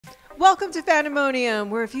Welcome to FANDEMONIUM,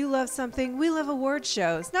 where if you love something, we love award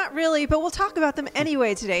shows. Not really, but we'll talk about them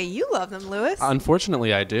anyway today. You love them, Lewis.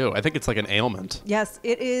 Unfortunately, I do. I think it's like an ailment. Yes,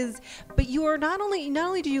 it is. But you are not only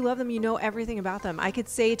do you love them, you know everything about them. I could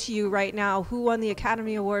say to you right now, who won the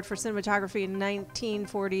Academy Award for Cinematography in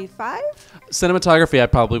 1945? Cinematography, I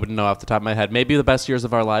probably wouldn't know off the top of my head. Maybe The Best Years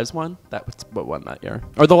of Our Lives won. That was what won that year.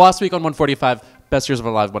 Or The Lost Week on 145. Best Years of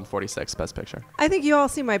Our Lives 146. Best Picture. I think you all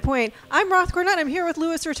see my point. I'm Roth Cornet. I'm here with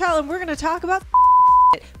Lewis Rotell, and we're going to talk about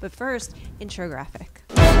it. But first, intro graphic.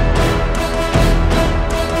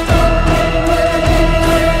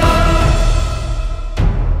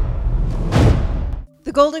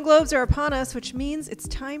 The Golden Globes are upon us, which means it's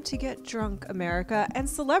time to get drunk, America, and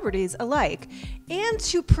celebrities alike, and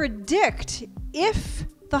to predict if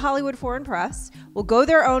the Hollywood foreign press will go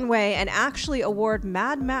their own way and actually award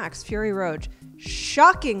Mad Max Fury Road,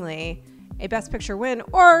 shockingly, a Best Picture win,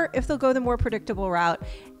 or if they'll go the more predictable route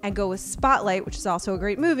and go with Spotlight, which is also a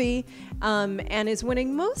great movie, and is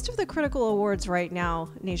winning most of the critical awards right now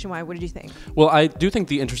nationwide. What did you think? Well, I do think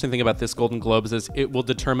the interesting thing about this Golden Globes is it will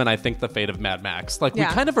determine, I think, the fate of Mad Max. Like, we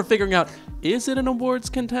kind of are figuring out, is it an awards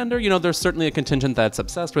contender? You know, there's certainly a contingent that's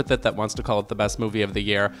obsessed with it, that wants to call it the best movie of the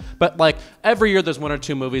year. But, like, every year there's one or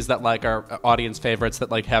two movies that, like, are audience favorites that,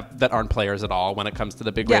 like, that aren't players at all when it comes to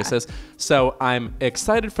the big races. So I'm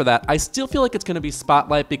excited for that. I still feel like it's going to be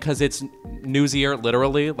Spotlight because it's newsier,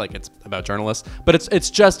 literally. Like, it's about journalists, but it's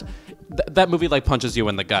just that movie like punches you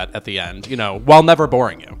in the gut at the end, you know, while never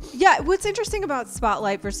boring you. Yeah, what's interesting about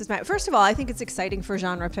Spotlight versus Mad, first of all, I think it's exciting for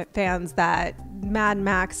genre fans that Mad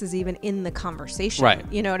Max is even in the conversation. Right.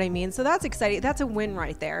 You know what I mean? So that's exciting. That's a win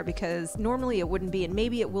right there, because normally it wouldn't be, and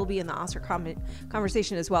maybe it will be in the Oscar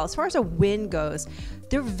conversation as well. As far as a win goes,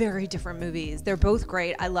 they're very different movies. They're both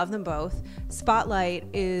great. I love them both. Spotlight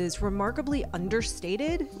is remarkably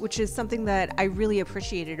understated, which is something that I really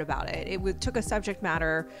appreciated about it. It took a subject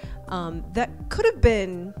matter that could have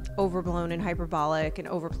been overblown and hyperbolic and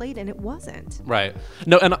overplayed, and it wasn't. Right.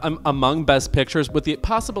 No, and among Best Pictures, with the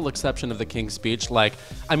possible exception of The King's Speech, like,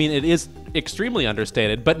 I mean, it is extremely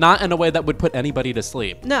understated, but not in a way that would put anybody to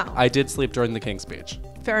sleep. No. I did sleep during The King's Speech.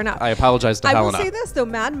 Fair enough. I apologize to Helena. I will say this, though.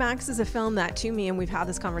 Mad Max is a film that, to me, and we've had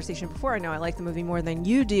this conversation before, I know I like the movie more than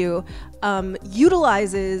you do,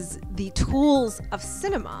 utilizes the tools of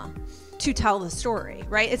cinema to tell the story,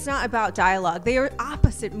 right? It's not about dialogue. They are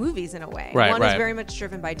opposite movies in a way. One is very much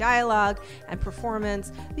driven by dialogue and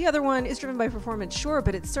performance. The other one is driven by performance, sure,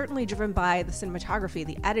 but it's certainly driven by the cinematography,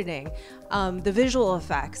 the editing, the visual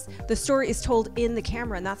effects. The story is told in the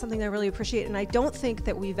camera, and that's something I really appreciate, and I don't think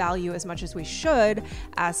that we value as much as we should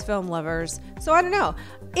as film lovers. So I don't know.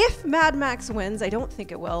 If Mad Max wins, I don't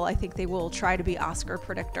think it will. I think they will try to be Oscar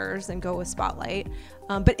predictors and go with Spotlight.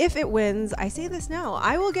 But if it wins, I say this now,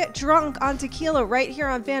 I will get drunk on tequila right here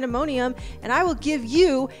on FANDEMONIUM, and I will give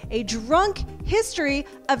you a drunk history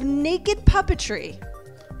of naked puppetry.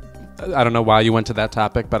 I don't know why you went to that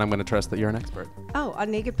topic, but I'm going to trust that you're an expert. Oh,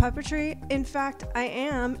 on naked puppetry? In fact, I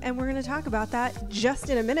am, and we're going to talk about that just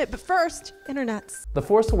in a minute. But first, internets. The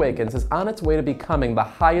Force Awakens is on its way to becoming the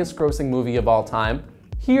highest grossing movie of all time.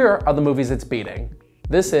 Here are the movies it's beating.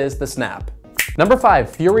 This is The Snap. Number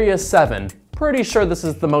 5, Furious 7. Pretty sure this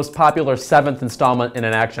is the most popular 7th installment in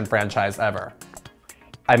an action franchise ever.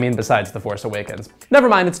 I mean, besides The Force Awakens. Never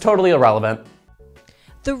mind, it's totally irrelevant.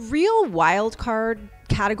 The real wild card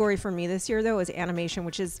category for me this year, though, is animation,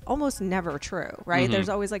 which is almost never true, right? There's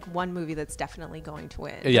always like one movie that's definitely going to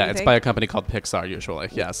win. Yeah, it's by a company called Pixar usually,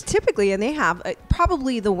 yes. Typically, and they have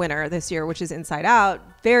probably the winner this year, which is Inside Out.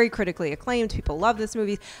 Very critically acclaimed. People love this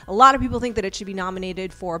movie. A lot of people think that it should be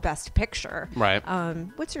nominated for Best Picture. Right.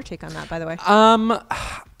 What's your take on that, by the way?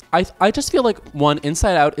 I just feel like, one,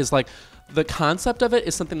 Inside Out is like, the concept of it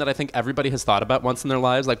is something that I think everybody has thought about once in their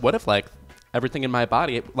lives. Like, what if like everything in my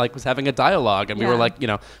body like was having a dialogue, and we were like, you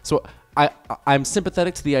know, so I'm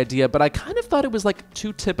sympathetic to the idea, but I kind of thought it was like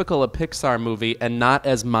too typical a Pixar movie and not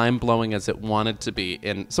as mind-blowing as it wanted to be.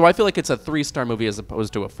 And so I feel like it's a 3-star movie as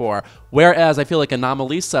opposed to a 4. Whereas I feel like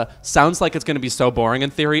Anomalisa sounds like it's going to be so boring in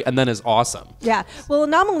theory and then is awesome. Yeah. Well,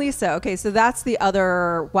 Anomalisa, okay, so that's the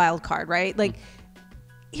other wild card, right? Like,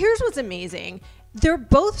 here's what's amazing. They're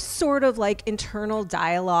both sort of like internal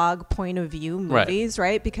dialogue point of view movies,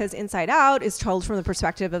 right? Because Inside Out is told from the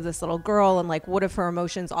perspective of this little girl, and like, what if her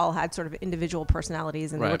emotions all had sort of individual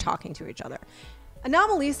personalities and they were talking to each other?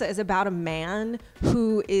 Anomalisa is about a man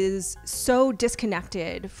who is so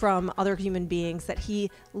disconnected from other human beings that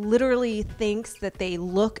he literally thinks that they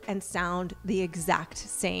look and sound the exact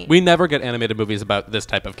same. We never get animated movies about this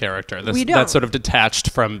type of character. We don't. That's sort of detached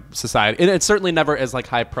from society. And it's certainly never as like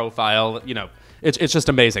high profile, you know, it's just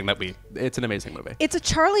amazing that it's an amazing movie. It's a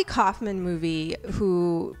Charlie Kaufman movie.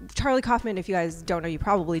 Charlie Kaufman, if you guys don't know, you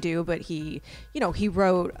probably do, but he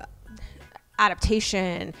wrote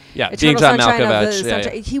Adaptation. Yeah, Being John Malkovich.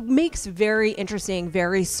 Yeah. He makes very interesting,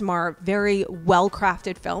 very smart, very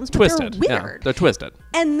well-crafted films. But twisted. They're weird. Yeah, they're twisted.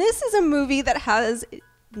 And this is a movie that has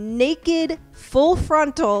naked, full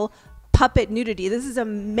frontal puppet nudity. This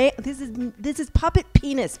is puppet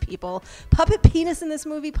penis, people. Puppet penis in this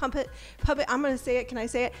movie. Puppet. I'm gonna say it. Can I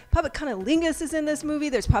say it? Puppet cunnilingus is in this movie.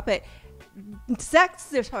 There's puppet sex.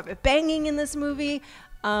 There's puppet banging in this movie.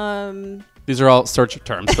 These are all search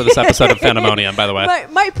terms for this episode of Fandemonium, by the way.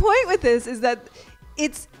 My point with this is that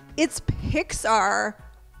it's Pixar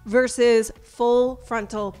versus full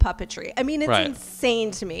frontal puppetry. I mean, it's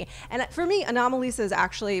insane to me. And for me, Anomalisa is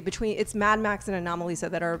actually it's Mad Max and Anomalisa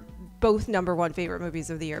that are both #1 favorite movies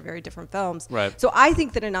of the year, very different films. Right. So I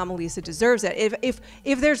think that Anomalisa deserves it.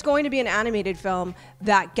 If there's going to be an animated film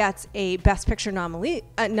that gets a Best Picture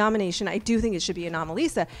nomination, I do think it should be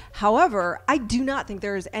Anomalisa. However, I do not think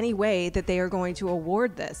there is any way that they are going to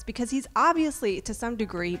award this because he's obviously, to some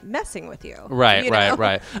degree, messing with you. Right.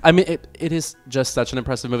 I mean, it is just such an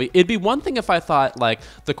impressive movie. It'd be one thing if I thought like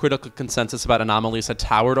the critical consensus about Anomalisa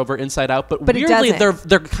towered over Inside Out, but weirdly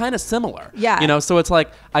they're kind of similar. Yeah. So it's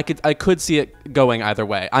like I could see it going either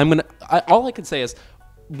way. All I can say is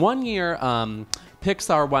 1 year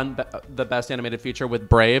Pixar won the best animated feature with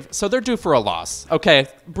Brave, so they're due for a loss. Okay,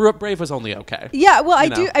 Brave was only okay. Yeah, well,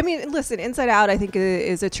 I mean, listen, Inside Out I think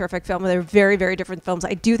is a terrific film. They're very, very different films.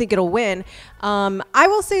 I do think it'll win. I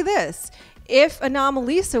will say this. If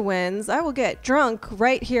Anomalisa wins, I will get drunk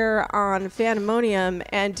right here on Fandemonium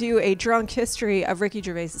and do a drunk history of Ricky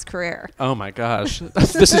Gervais's career. Oh my gosh.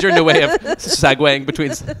 This is your new way of segueing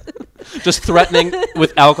between just threatening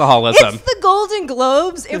with alcoholism. It's the Golden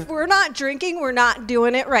Globes. If we're not drinking, we're not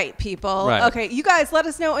doing it right, people. Right. Okay, you guys let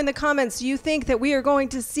us know in the comments. Do you think that we are going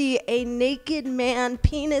to see a naked man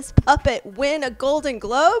penis puppet win a Golden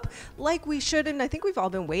Globe like we should? And I think we've all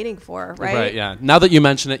been waiting for, right? Right, yeah. Now that you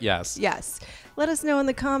mention it, yes. Yes. Let us know in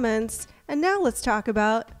the comments. And now let's talk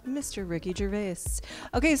about Mr. Ricky Gervais.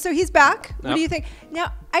 Okay, so he's back. What do you think?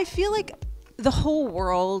 Now, I feel like the whole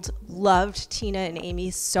world loved Tina and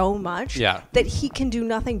Amy so much that he can do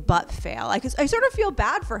nothing but fail. I sort of feel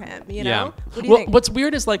bad for him, you know? What do you think? What's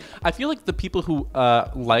weird is like I feel like the people who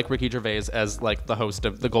like Ricky Gervais as like the host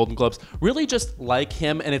of the Golden Globes really just like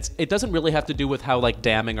him, and it doesn't really have to do with how like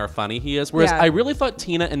damning or funny he is. Whereas I really thought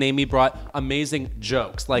Tina and Amy brought amazing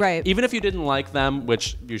jokes. Like even if you didn't like them,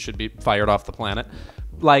 which you should be fired off the planet,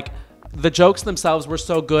 like the jokes themselves were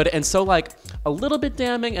so good and so like a little bit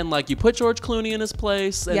damning, and like you put George Clooney in his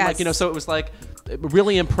place, and like so it was like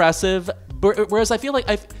really impressive. Whereas I feel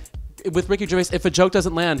like with Ricky Gervais, if a joke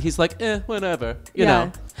doesn't land, he's like, whatever, you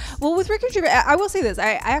know. Well, with Ricky Gervais, I will say this: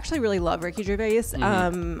 I actually really love Ricky Gervais.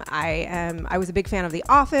 I was a big fan of The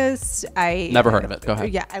Office. I never heard of it. Go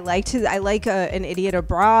ahead. Yeah, I like An Idiot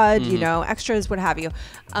Abroad. You know, Extras, what have you.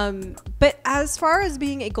 But as far as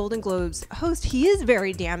being a Golden Globes host, he is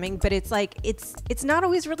very damning. But it's like it's not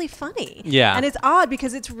always really funny. Yeah, and it's odd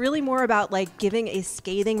because it's really more about like giving a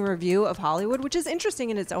scathing review of Hollywood, which is interesting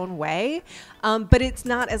in its own way. But it's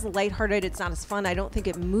not as lighthearted. It's not as fun. I don't think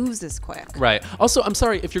it moves as quick. Right. Also, I'm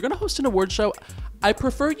sorry, if you're going to host an award show, I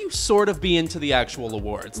prefer you sort of be into the actual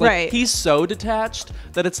awards. Like, he's so detached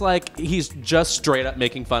that it's like he's just straight up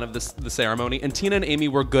making fun of the ceremony. And Tina and Amy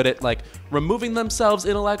were good at like removing themselves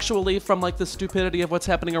intellectually from like the stupidity of what's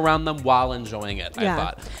happening around them while enjoying it, I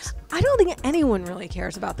thought. I don't think anyone really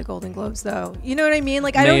cares about the Golden Globes, though. You know what I mean?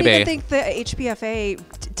 Like, I don't even think the HPFA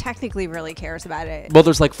technically really cares about it. Well,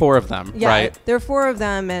 there's like 4 of them, right? There are 4 of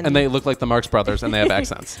them. And they look like the Marx Brothers, and they have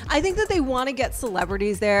accents. I think that they want to get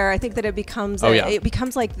celebrities there. I think that it becomes it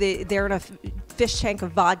becomes like they're in a fish tank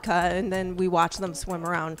of vodka, and then we watch them swim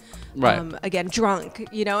around again, drunk,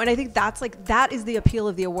 you know? And I think that is the appeal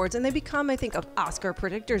of the awards. And they become, I think, Oscar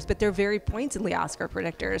predictors, but they're very pointedly Oscar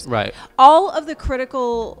predictors. Right. All of the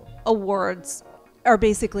critical awards are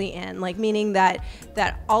basically in, like, meaning that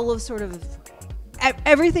all of sort of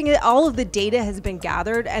everything, all of the data has been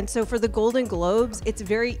gathered, and so for the Golden Globes, it's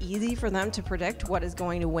very easy for them to predict what is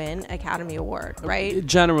going to win Academy Award, right?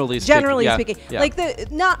 Generally speaking,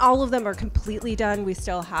 like not all of them are completely done. We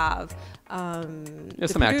still have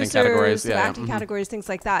some acting categories, categories, things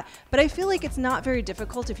like that. But I feel like it's not very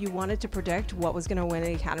difficult if you wanted to predict what was going to win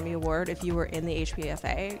an Academy Award. If you were in the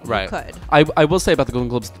HPFA, you could. I will say about the Golden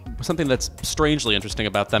Globes, something that's strangely interesting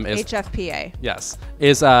about them is HFPA. Yes,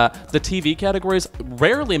 is the TV categories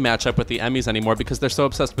rarely match up with the Emmys anymore because they're so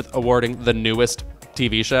obsessed with awarding the newest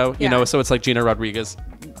TV show. You know, so it's like Gina Rodriguez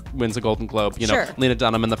wins a Golden Globe. You know, Sure. Lena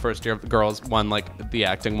Dunham in the first year of the Girls won like the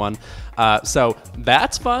acting one. So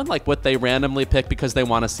that's fun. Like what they randomly pick because they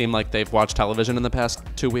want to seem like they've watched television in the past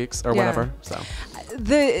 2 weeks or whatever. So.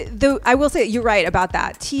 I will say you're right about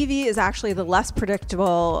that. TV is actually the less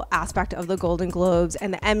predictable aspect of the Golden Globes,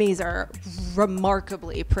 and the Emmys are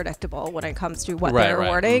remarkably predictable when it comes to what they're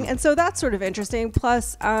awarding. And so that's sort of interesting.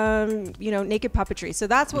 Plus, naked puppetry. So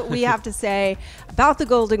that's what we have to say about the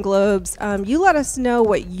Golden Globes. You let us know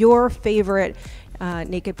what your favorite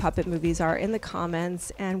naked puppet movies are in the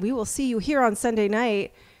comments, and we will see you here on Sunday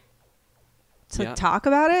night to talk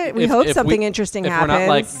about it. We hope something interesting happens. We're not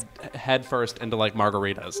like head first into like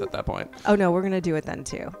margaritas at that point. Oh no, we're gonna do it then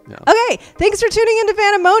too. Yeah. Okay, thanks for tuning into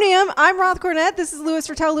Fandemonium. I'm Roth Cornet. This is Louis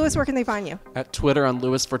Vertel. Louis, where can they find you? At Twitter on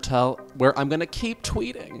Louis Vertel, where I'm gonna keep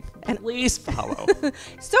tweeting. And please follow.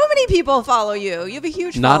 So many people follow you. You have a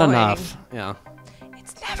huge Not following. enough. Yeah.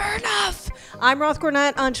 It's never enough. I'm Roth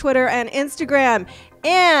Cornet on Twitter and Instagram.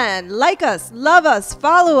 And like us, love us,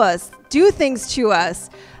 follow us, do things to us.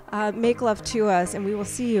 Make love to us, and we will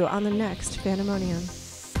see you on the next Fandemonium.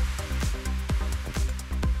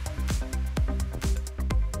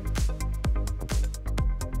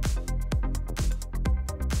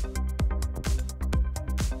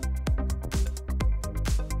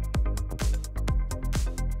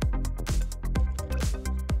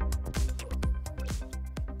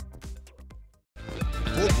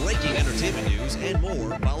 For breaking entertainment news and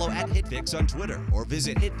more, follow at HitFix on Twitter or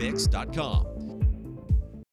visit hitfix.com.